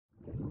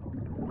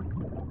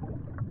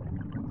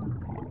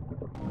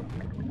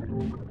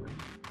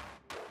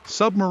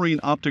Submarine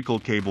optical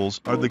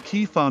cables are the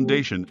key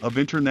foundation of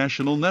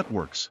international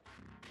networks.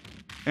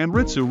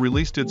 Anritsu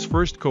released its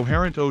first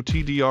Coherent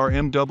OTDR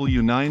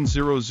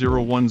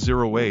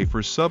MW90010A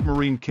for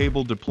submarine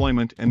cable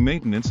deployment and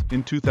maintenance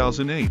in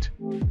 2008.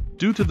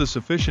 Due to the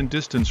sufficient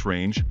distance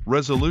range,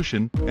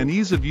 resolution, and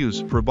ease of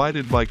use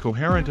provided by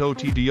Coherent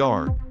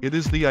OTDR, it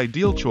is the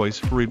ideal choice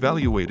for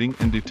evaluating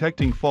and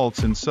detecting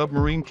faults in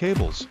submarine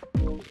cables.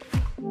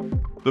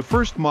 The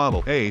first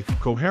model, A,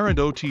 Coherent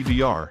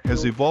OTDR,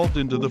 has evolved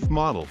into the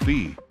Model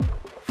B.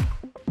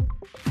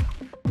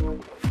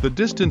 The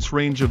distance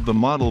range of the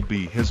Model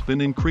B has been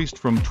increased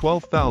from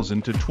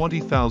 12,000 to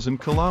 20,000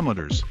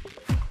 kilometers.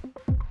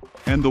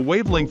 And the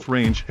wavelength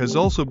range has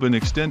also been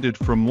extended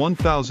from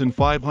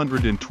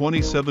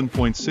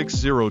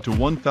 1527.60 to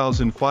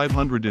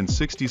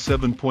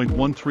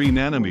 1567.13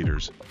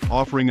 nanometers,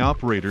 offering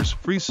operators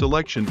free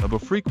selection of a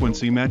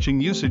frequency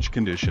matching usage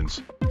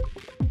conditions.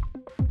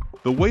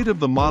 The weight of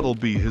the Model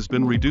B has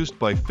been reduced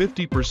by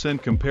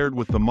 50% compared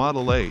with the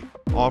Model A,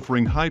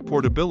 offering high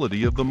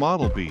portability of the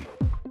Model B.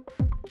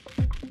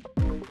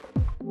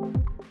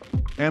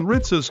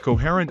 Anritsu's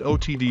Coherent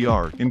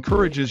OTDR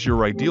encourages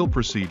your ideal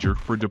procedure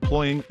for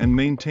deploying and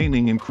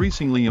maintaining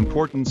increasingly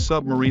important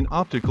submarine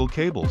optical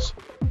cables.